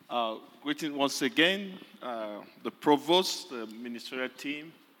Greeting once again, the provost, the ministerial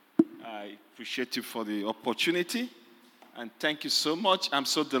team. I appreciate you for the opportunity, and thank you so much. I'm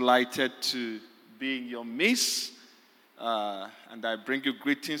so delighted to be in your midst, and I bring you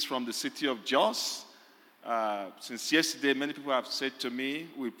greetings from the city of Jos. Since yesterday, many people have said to me,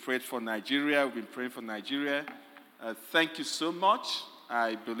 we prayed for Nigeria, we've been praying for Nigeria. Thank you so much.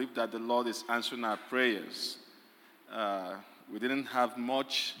 I believe that the Lord is answering our prayers. We didn't have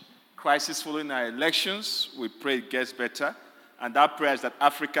much crisis following our elections. We pray it gets better. And our prayer is that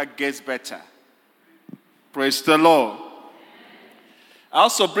Africa gets better. Praise the Lord. I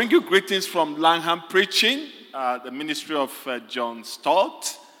also bring you greetings from Langham Preaching, the ministry of John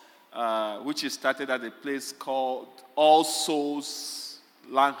Stott, which is started at a place called All Souls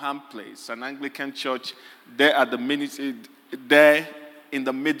Langham Place, an Anglican church there at the ministry, there in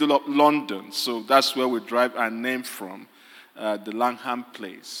the middle of London. So that's where we derive our name from. The Langham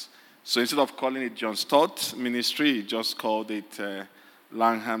Place. So instead of calling it John Stott Ministry, he just called it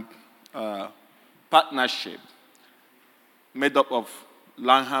Langham Partnership, made up of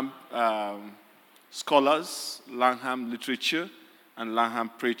Langham scholars, Langham literature, and Langham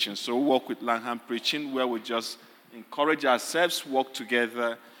preaching. So we work with Langham preaching, where we just encourage ourselves, work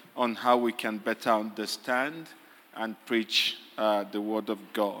together on how we can better understand and preach the Word of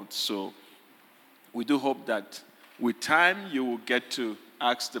God. So we do hope that with time, you will get to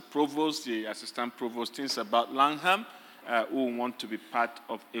ask the provost, the assistant provost, things about Langham, who want to be part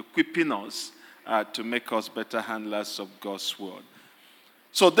of equipping us to make us better handlers of God's word.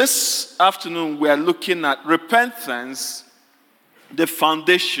 So this afternoon, we are looking at repentance, the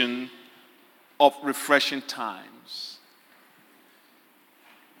foundation of refreshing times.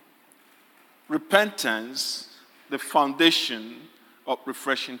 Repentance, the foundation of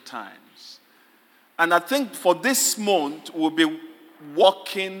refreshing times. And I think for this month, we'll be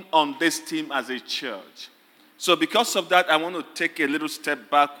working on this theme as a church. So because of that, I want to take a little step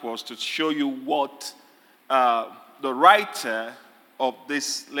backwards to show you what the writer of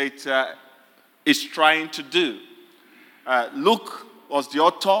this letter is trying to do. Luke was the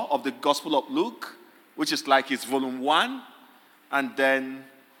author of the Gospel of Luke, which is like his volume 1. And then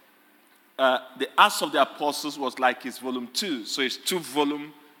the Acts of the Apostles was like his volume 2. So it's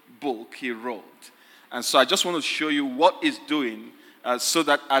 2-volume book he wrote. And so I just want to show you what he's doing so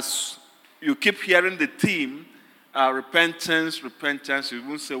that as you keep hearing the theme, repentance, you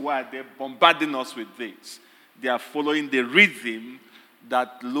won't say, why are they bombarding us with this? They are following the rhythm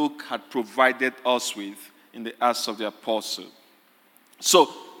that Luke had provided us with in the Acts of the Apostle. So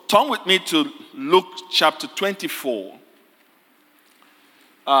turn with me to Luke chapter 24.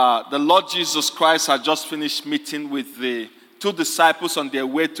 The Lord Jesus Christ had just finished meeting with the 2 disciples on their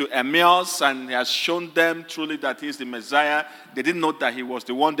way to Emmaus, and he has shown them truly that he is the Messiah. They didn't know that he was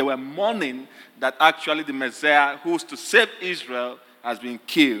the one. They were mourning that actually the Messiah who is to save Israel has been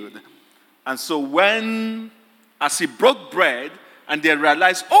killed. And so as he broke bread and they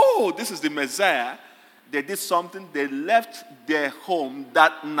realized, oh, this is the Messiah, they did something. They left their home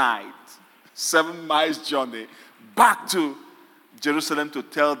that night, 7 miles journey, back to Jerusalem to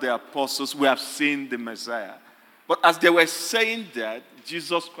tell the apostles, we have seen the Messiah. But as they were saying that,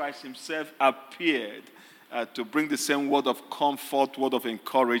 Jesus Christ himself appeared to bring the same word of comfort, word of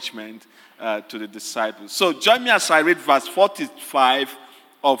encouragement to the disciples. So join me as I read verse 45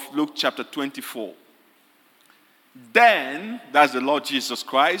 of Luke chapter 24. Then, that's the Lord Jesus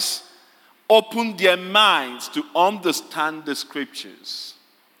Christ, opened their minds to understand the scriptures.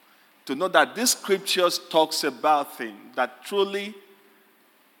 To know that these scriptures talks about things, that truly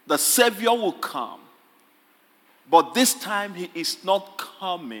the Savior will come. But this time, he is not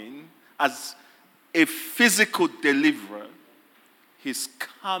coming as a physical deliverer. He's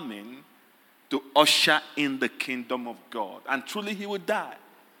coming to usher in the kingdom of God. And truly, he will die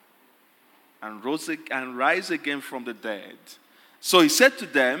and rise again from the dead. So he said to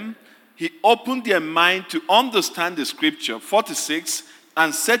them, he opened their mind to understand the scripture, 46,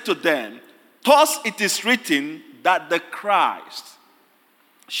 and said to them, thus it is written that the Christ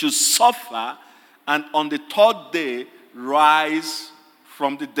should suffer and on the 3rd day rise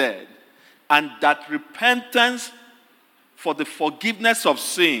from the dead, and that repentance for the forgiveness of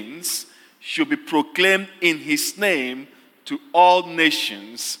sins should be proclaimed in his name to all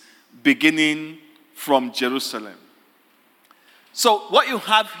nations, beginning from Jerusalem. So what you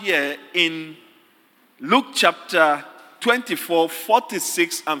have here in Luke chapter 24,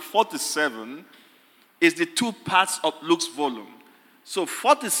 46 and 47 is the 2 parts of Luke's volume. So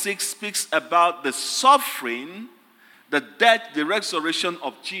 46 speaks about the suffering, the death, the resurrection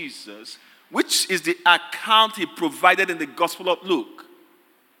of Jesus, which is the account he provided in the Gospel of Luke.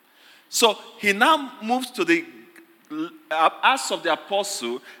 So he now moves to the Acts of the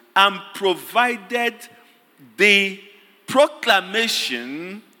Apostle and provided the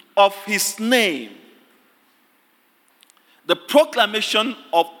proclamation of his name. The proclamation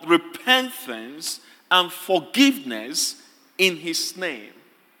of repentance and forgiveness in his name.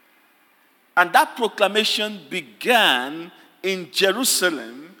 And that proclamation began in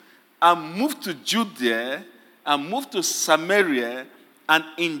Jerusalem and moved to Judea and moved to Samaria and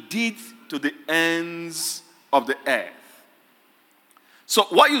indeed to the ends of the earth. So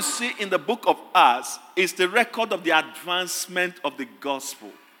what you see in the book of Acts is the record of the advancement of the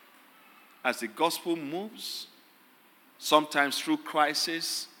gospel. As the gospel moves, sometimes through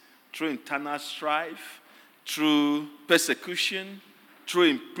crisis, through internal strife, through persecution, through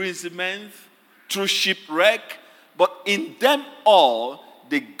imprisonment, through shipwreck, but in them all,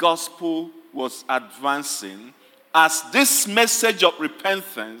 the gospel was advancing as this message of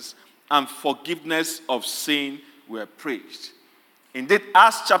repentance and forgiveness of sin were preached. Indeed,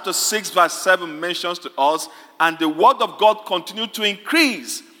 Acts chapter 6 verse 7 mentions to us, and the word of God continued to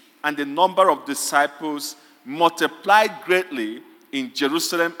increase, and the number of disciples multiplied greatly in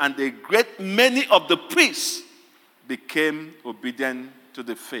Jerusalem, and a great many of the priests became obedient to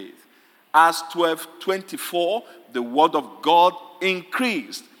the faith. Acts 12:24, the word of God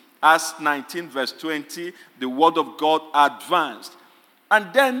increased. Acts 19 verse 20, the word of God advanced.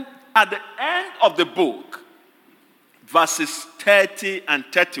 And then at the end of the book, verses 30 and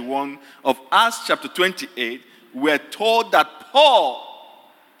 31 of Acts chapter 28, we're told that Paul,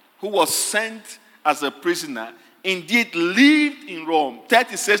 who was sent as a prisoner, indeed lived in Rome.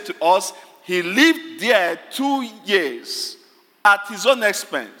 30 says to us, he lived there 2 years at his own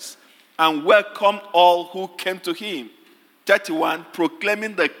expense and welcomed all who came to him. 31,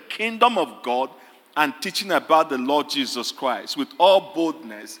 proclaiming the kingdom of God and teaching about the Lord Jesus Christ with all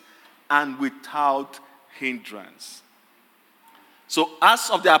boldness and without hindrance. So Acts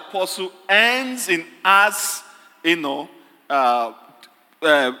of the Apostle ends in Acts,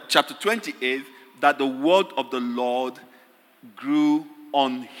 chapter 28, that the word of the Lord grew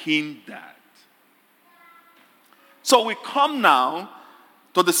unhindered. So we come now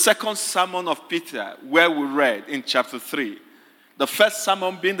to the second sermon of Peter, where we read in chapter 3. The first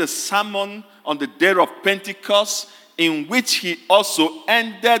sermon being the sermon on the day of Pentecost, in which he also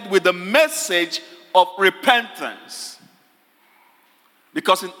ended with the message of repentance.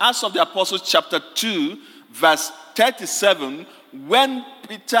 Because in Acts of the Apostles chapter 2, verse 37, when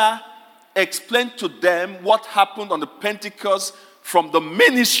Peter explained to them what happened on the Pentecost from the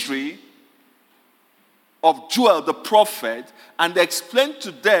ministry of Joel the prophet, and explained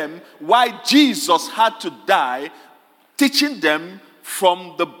to them why Jesus had to die, teaching them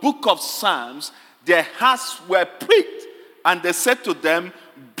from the book of Psalms, their hearts were pricked, and they said to them,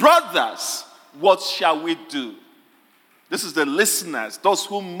 brothers, what shall we do? This is the listeners, those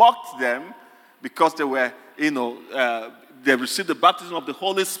who mocked them because they were, they received the baptism of the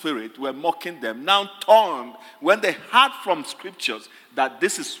Holy Spirit, were mocking them, now turned when they heard from scriptures that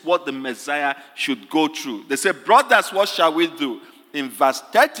this is what the Messiah should go through. They said, brothers, what shall we do? In verse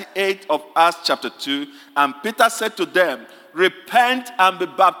 38 of Acts chapter 2, and Peter said to them, repent and be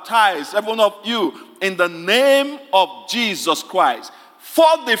baptized, every one of you, in the name of Jesus Christ,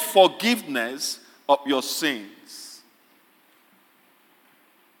 for the forgiveness of your sins.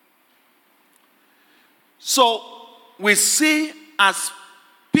 So we see as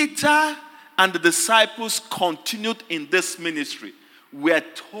Peter and the disciples continued in this ministry, we are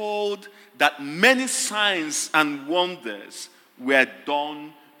told that many signs and wonders were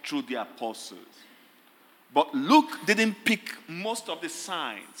done through the apostles. But Luke didn't pick most of the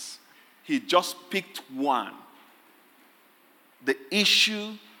signs. He just picked one. The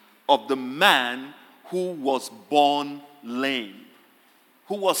issue of the man who was born lame,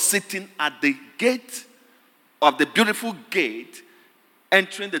 who was sitting at the gate of the beautiful gate,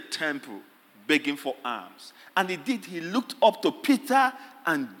 entering the temple, begging for alms. And he looked up to Peter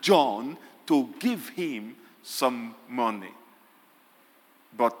and John to give him some money.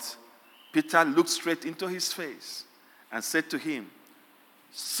 But Peter looked straight into his face and said to him,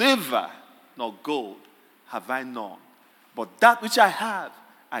 silver nor gold have I none, but that which I have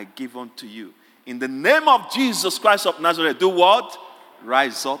I give unto you. In the name of Jesus Christ of Nazareth, do what?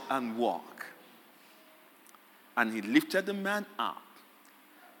 Rise up and walk. And he lifted the man up,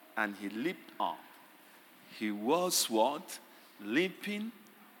 and he leaped up. He was what? Leaping,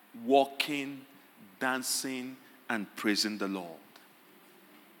 walking, dancing, and praising the Lord.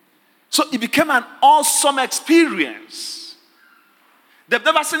 So it became an awesome experience. They've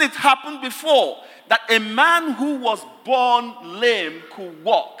never seen it happen before, that a man who was born lame could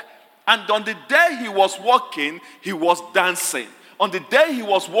walk. And on the day he was walking, he was dancing. On the day he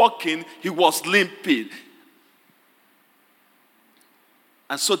was walking, he was limping.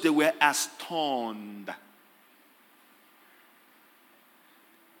 And so they were astounded.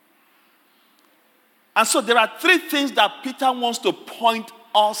 And so there are three things that Peter wants to point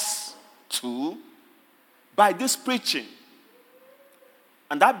us to by this preaching.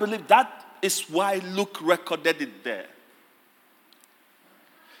 And I believe that is why Luke recorded it there.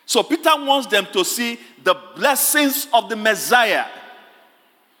 So Peter wants them to see the blessings of the Messiah.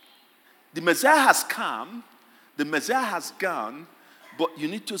 The Messiah has come, the Messiah has gone, but you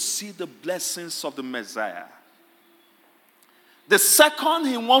need to see the blessings of the Messiah. The second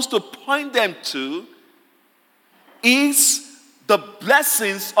he wants to point them to is the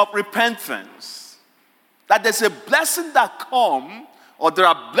blessings of repentance. That there's a blessing that comes, or there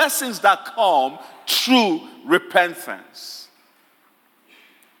are blessings that come through repentance.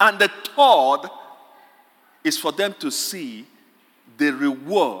 And the third is for them to see the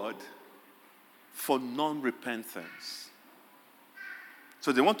reward for non-repentance.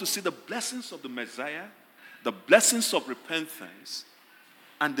 So they want to see the blessings of the Messiah, the blessings of repentance,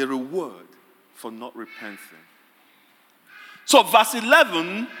 and the reward for not repenting. So verse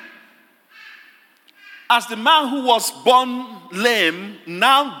 11, as the man who was born lame,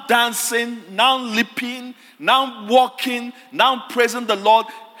 now dancing, now leaping, now walking, now praising the Lord,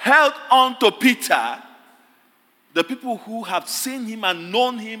 held on to Peter, the people who have seen him and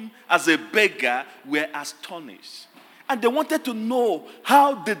known him as a beggar were astonished. And they wanted to know,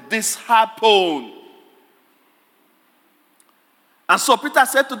 how did this happen? And so Peter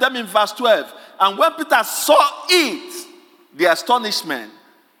said to them in verse 12, and when Peter saw it, the astonishment,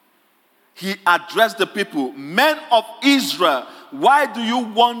 he addressed the people, men of Israel, why do you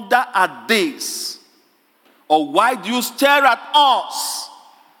wonder at this? Or why do you stare at us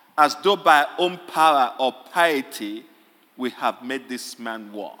as though by our own power or piety we have made this man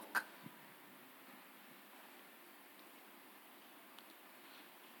walk?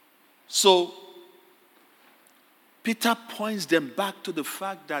 So Peter points them back to the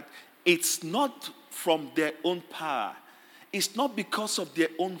fact that it's not from their own power. It's not because of their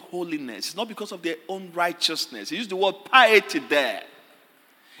own holiness. It's not because of their own righteousness. He used the word piety there.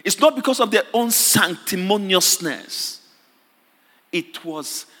 It's not because of their own sanctimoniousness. It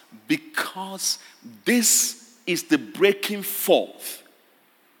was because this is the breaking forth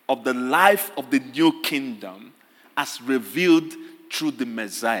of the life of the new kingdom as revealed through the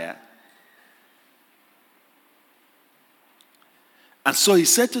Messiah. And so he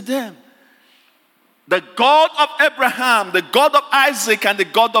said to them, the God of Abraham, the God of Isaac, and the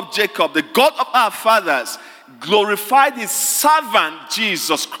God of Jacob, the God of our fathers, glorified his servant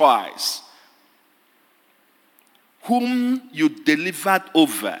Jesus Christ, whom you delivered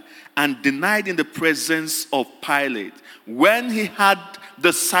over and denied in the presence of Pilate when he had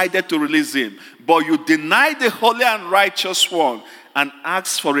decided to release him. But you denied the holy and righteous one and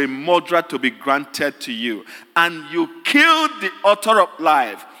asked for a murderer to be granted to you. And you killed the author of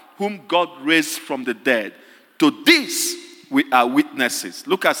life, whom God raised from the dead. To this we are witnesses.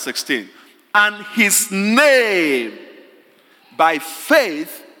 Look at 16. And his name, by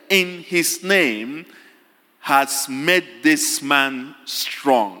faith in his name, has made this man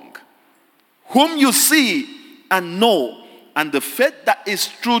strong, whom you see and know, and the faith that is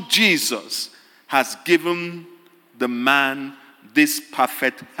through Jesus has given the man this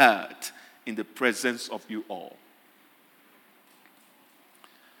perfect health in the presence of you all.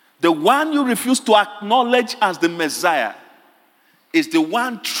 The one you refuse to acknowledge as the Messiah is the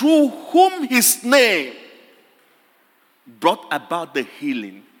one through whom his name brought about the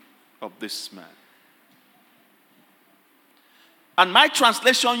healing of this man. And my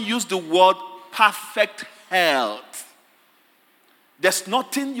translation used the word perfect health. There's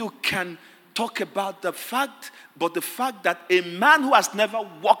nothing you can talk about the fact, but the fact that a man who has never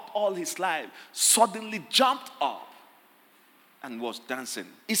walked all his life suddenly jumped up and was dancing.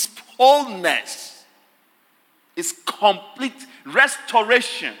 It's wholeness. It's complete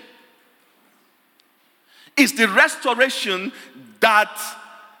restoration. It's the restoration that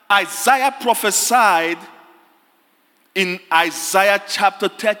Isaiah prophesied in Isaiah chapter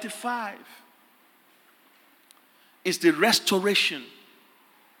 35. It's the restoration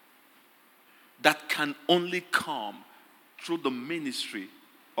that can only come through the ministry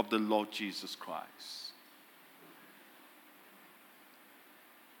of the Lord Jesus Christ.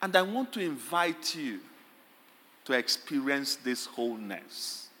 And I want to invite you to experience this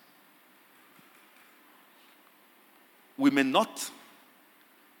wholeness. We may not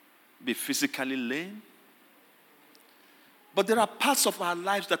be physically lame. But there are parts of our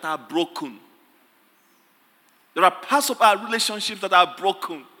lives that are broken. There are parts of our relationships that are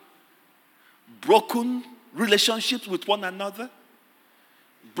broken. Broken relationships with one another.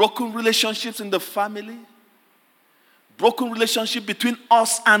 Broken relationships in the family. Broken relationship between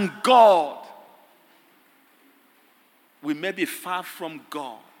us and God. We may be far from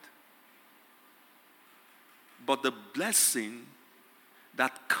God. But the blessing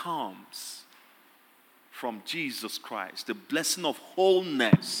that comes from Jesus Christ, the blessing of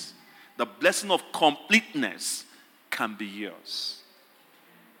wholeness, the blessing of completeness can be yours.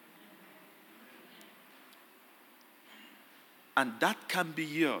 And that can be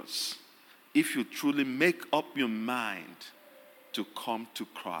yours if you truly make up your mind to come to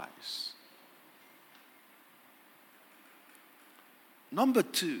Christ. Number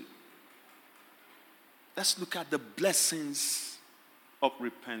 2, let's look at the blessings of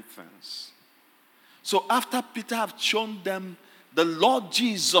repentance. So after Peter had shown them the Lord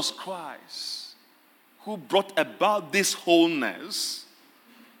Jesus Christ, who brought about this wholeness,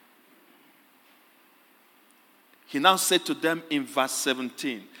 he now said to them in verse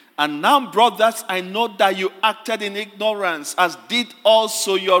 17, "And now, brothers, I know that you acted in ignorance, as did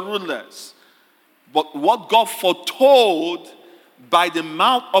also your rulers. But what God foretold by the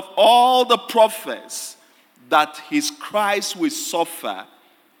mouth of all the prophets, that his Christ will suffer,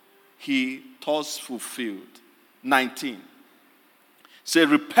 he thus fulfilled." 19. Say,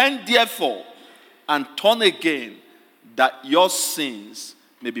 "Repent therefore, and turn again, that your sins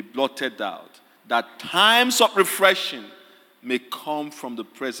may be blotted out, that times of refreshing may come from the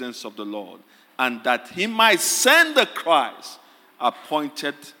presence of the Lord, and that he might send the Christ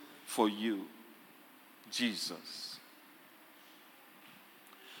appointed for you, Jesus."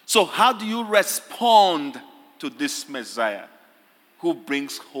 So how do you respond to this Messiah who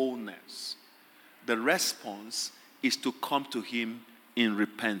brings wholeness? The response is to come to him in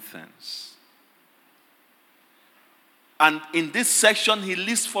repentance. And in this section, he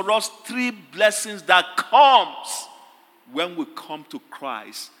lists for us 3 blessings that comes when we come to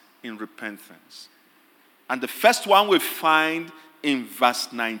Christ in repentance. And the first one we find in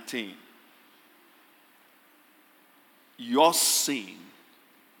verse 19. Your sin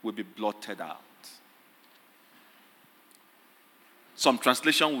will be blotted out. Some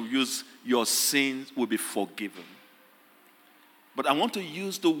translation will use your sins will be forgiven. But I want to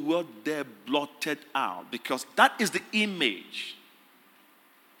use the word there, blotted out, because that is the image.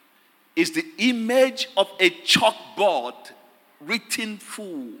 It's the image of a chalkboard written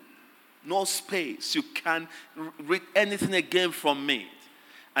full, no space. You can't read anything again from it.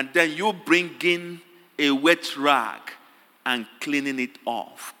 And then you bring in a wet rag and cleaning it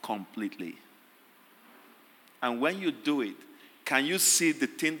off completely. And when you do it, can you see the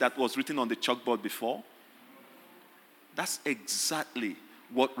thing that was written on the chalkboard before? That's exactly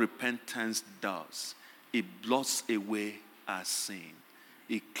what repentance does. It blots away our sin.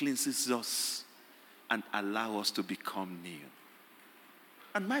 It cleanses us and allows us to become new.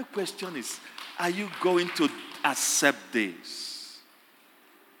 And my question is, are you going to accept this?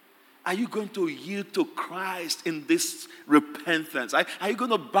 Are you going to yield to Christ in this repentance? Are you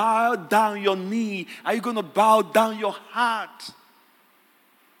going to bow down your knee? Are you going to bow down your heart?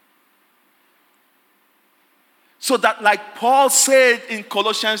 So that, like Paul said in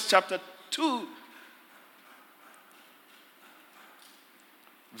Colossians chapter 2,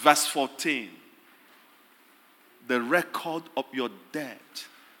 verse 14, the record of your debt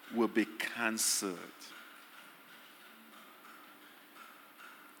will be cancelled.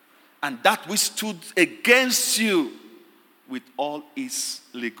 And that which stood against you with all its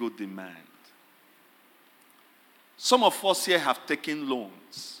legal demand. Some of us here have taken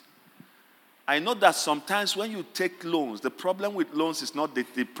loans. I know that sometimes when you take loans, the problem with loans is not the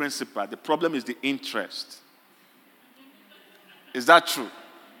principal. The problem is the interest. Is that true?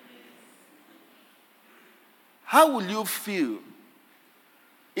 How will you feel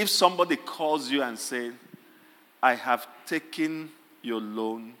if somebody calls you and says, "I have taken your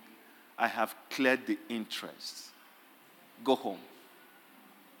loan, I have cleared the interest. Go home"?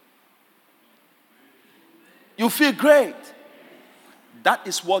 You feel great. That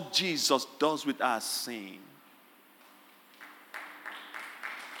is what Jesus does with our sin.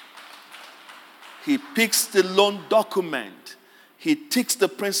 He picks the loan document. He takes the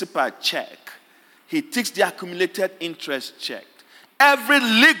principal check. He takes the accumulated interest check. Every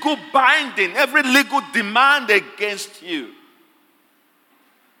legal binding, every legal demand against you.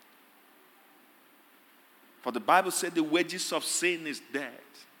 For the Bible said the wages of sin is death.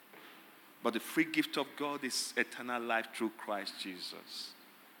 But the free gift of God is eternal life through Christ Jesus.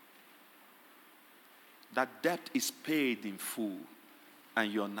 That debt is paid in full,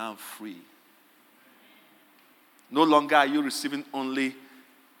 and you're now free. No longer are you receiving only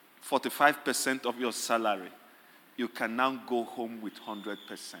 45% of your salary. You can now go home with 100%.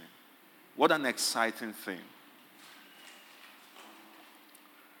 What an exciting thing.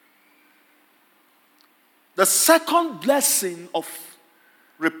 The second blessing of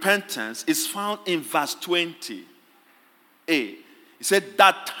repentance is found in verse 20a. He said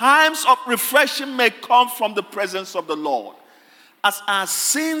that times of refreshing may come from the presence of the Lord. As our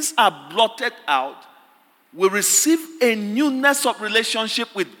sins are blotted out, we receive a newness of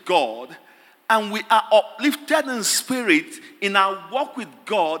relationship with God, and we are uplifted in spirit in our walk with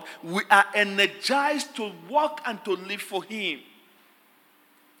God. We are energized to walk and to live for Him.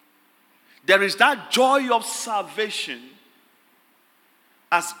 There is that joy of salvation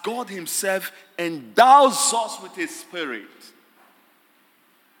as God Himself endows us with His Spirit.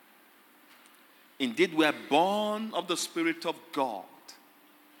 Indeed, we are born of the Spirit of God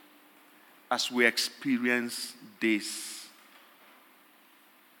as we experience this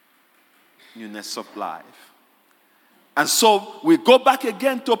newness of life. And so we go back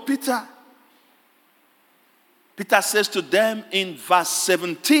again to Peter. Peter says to them in verse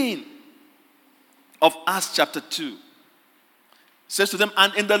 17 of Acts chapter 2, says to them,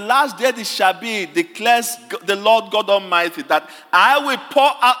 and in the last day it shall be, declares the Lord God Almighty, that I will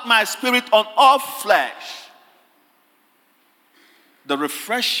pour out my Spirit on all flesh. The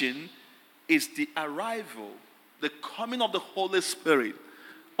refreshing is the arrival, the coming of the Holy Spirit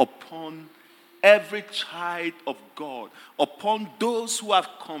upon every child of God, upon those who have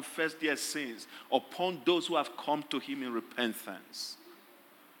confessed their sins, upon those who have come to Him in repentance.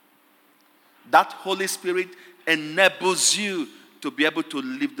 That Holy Spirit enables you to be able to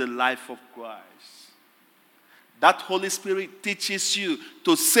live the life of Christ. That Holy Spirit teaches you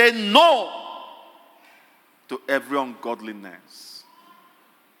to say no to every ungodliness.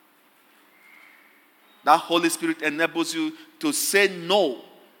 That Holy Spirit enables you to say no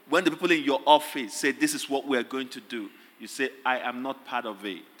when the people in your office say, this is what we are going to do. You say, I am not part of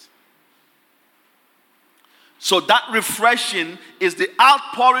it. So that refreshing is the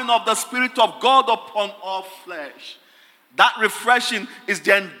outpouring of the Spirit of God upon all flesh. That refreshing is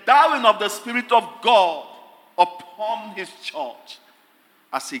the endowing of the Spirit of God upon His church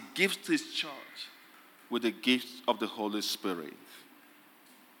as He gives His church with the gift of the Holy Spirit.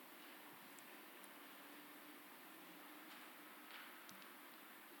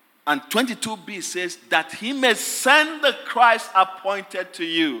 And 22b says that He may send the Christ appointed to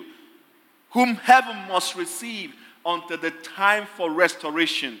you, whom heaven must receive until the time for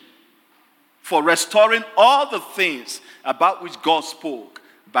restoration, for restoring all the things about which God spoke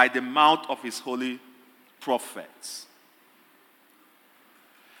by the mouth of His holy prophets.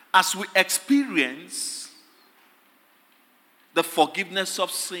 As we experience the forgiveness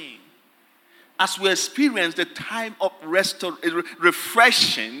of sin, as we experience the time of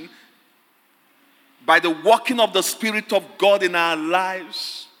refreshing by the working of the Spirit of God in our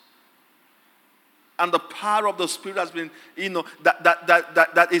lives, and the power of the Spirit has been,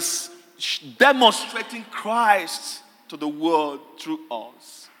 that is demonstrating Christ to the world through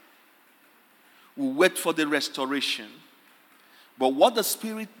us. We wait for the restoration. But what the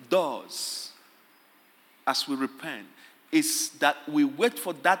Spirit does as we repent is that we wait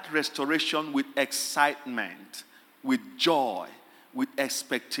for that restoration with excitement, with joy, with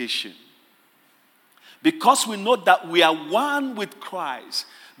expectation. Because we know that we are one with Christ,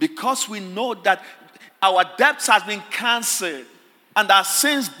 because we know that our debts have been cancelled and our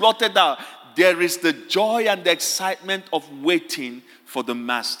sins blotted out, there is the joy and the excitement of waiting for the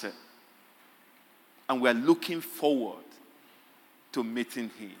Master. And we are looking forward to meeting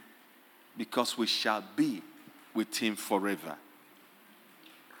Him, because we shall be with Him forever.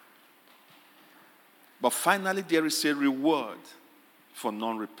 But finally, there is a reward for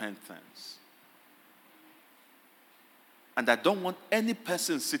non-repentance. And I don't want any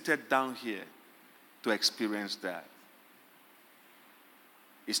person seated down here to experience that.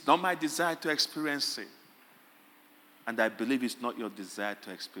 It's not my desire to experience it. And I believe it's not your desire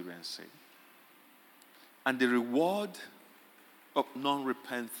to experience it. And the reward of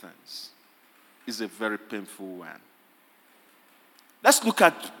non-repentance is a very painful one. Let's look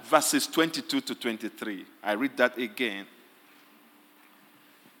at verses 22 to 23. I read that again.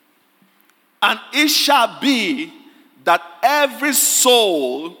 And it shall be that every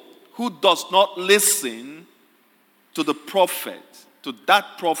soul who does not listen to the prophet, to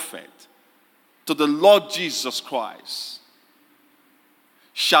that prophet, to the Lord Jesus Christ,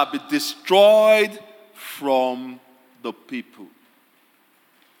 shall be destroyed from the people.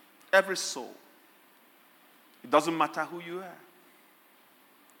 Every soul. It doesn't matter who you are.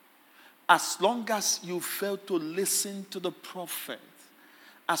 As long as you fail to listen to the prophet,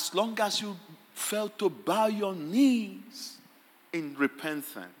 as long as you fail to bow your knees in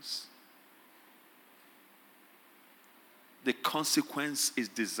repentance, the consequence is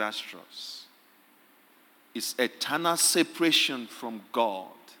disastrous. It's eternal separation from God.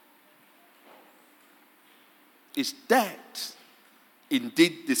 It's death,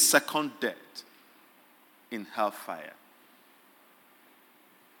 indeed the second death in hellfire.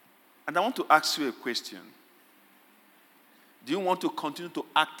 And I want to ask you a question. Do you want to continue to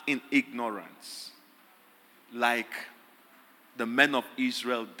act in ignorance like the men of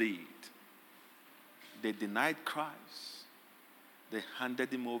Israel did? They denied Christ. They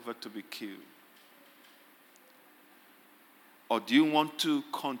handed him over to be killed. Or do you want to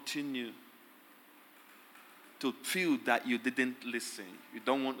continue to feel that you didn't listen? You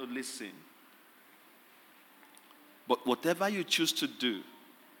don't want to listen. But whatever you choose to do,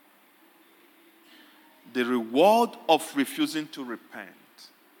 the reward of refusing to repent,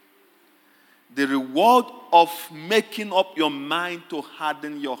 the reward of making up your mind to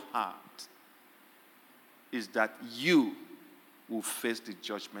harden your heart, is that you will face the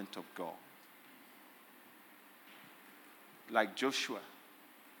judgment of God. Like Joshua,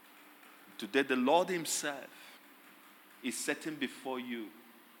 today the Lord himself is setting before you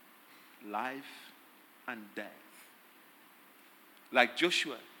life and death. Like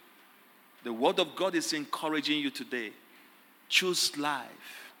Joshua, the word of God is encouraging you today. Choose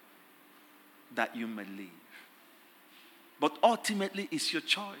life that you may live. But ultimately, it's your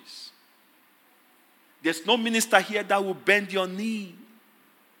choice. There's no minister here that will bend your knee.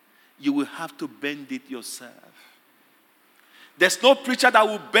 You will have to bend it yourself. There's no preacher that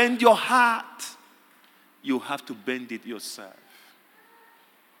will bend your heart. You have to bend it yourself.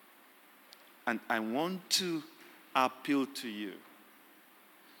 And I want to appeal to you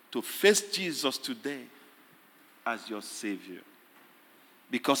to face Jesus today as your Savior.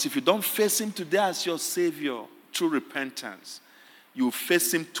 Because if you don't face him today as your Savior through repentance, you will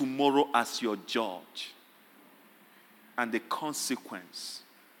face him tomorrow as your judge. And the consequence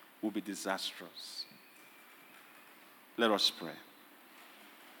will be disastrous. Let us pray.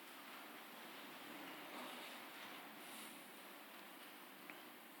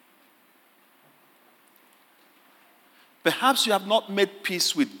 Perhaps you have not made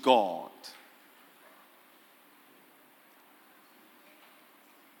peace with God.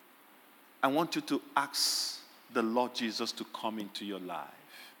 I want you to ask the Lord Jesus to come into your life.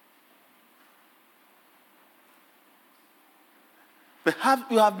 Perhaps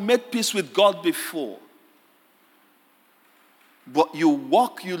you have made peace with God before, but you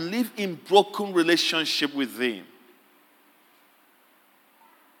live in broken relationship with him.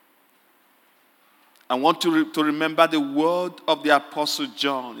 I want to remember the word of the Apostle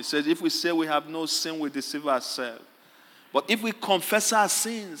John. He says, if we say we have no sin, we deceive ourselves. But if we confess our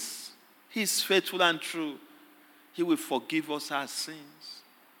sins, he is faithful and true. He will forgive us our sins.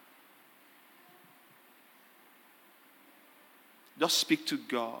 Just speak to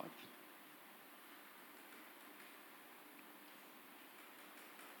God.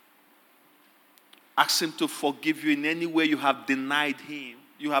 Ask him to forgive you in any way you have denied him.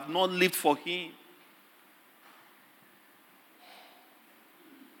 You have not lived for him.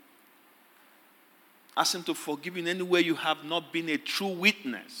 Ask him to forgive you in any way you have not been a true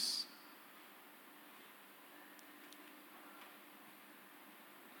witness.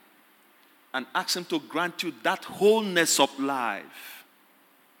 And ask him to grant you that wholeness of life.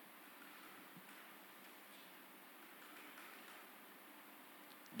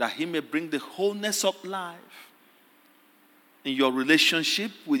 That he may bring the wholeness of life in your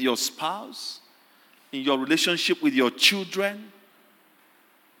relationship with your spouse, in your relationship with your children,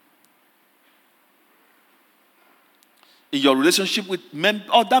 in your relationship with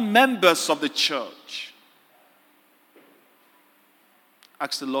other members of the church.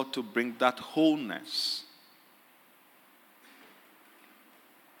 Ask the Lord to bring that wholeness.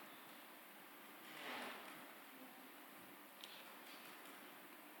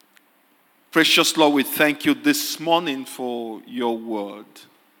 Precious Lord, we thank you this morning for your word.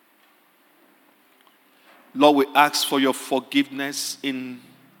 Lord, we ask for your forgiveness in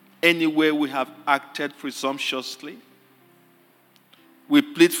any way we have acted presumptuously. We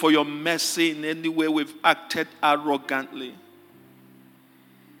plead for your mercy in any way we've acted arrogantly.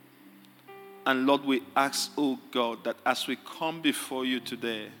 And Lord, we ask, oh God, that as we come before you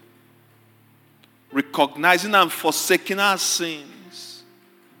today, recognizing and forsaking our sins,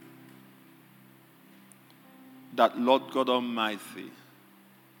 that Lord God Almighty,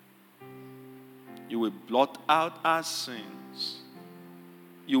 You will blot out our sins.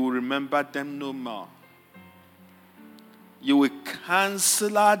 You will remember them no more. You will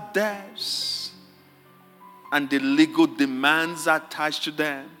cancel our debts and the legal demands attached to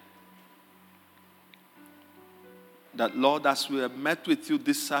them. That, Lord, as we have met with you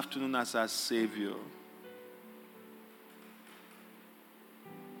this afternoon as our Savior,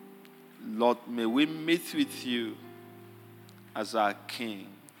 Lord, may we meet with you as our King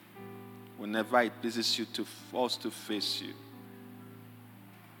whenever it pleases you to us to face you.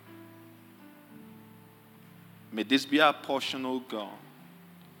 May this be our portion, O God,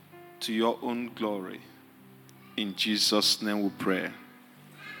 to your own glory. In Jesus' name we pray.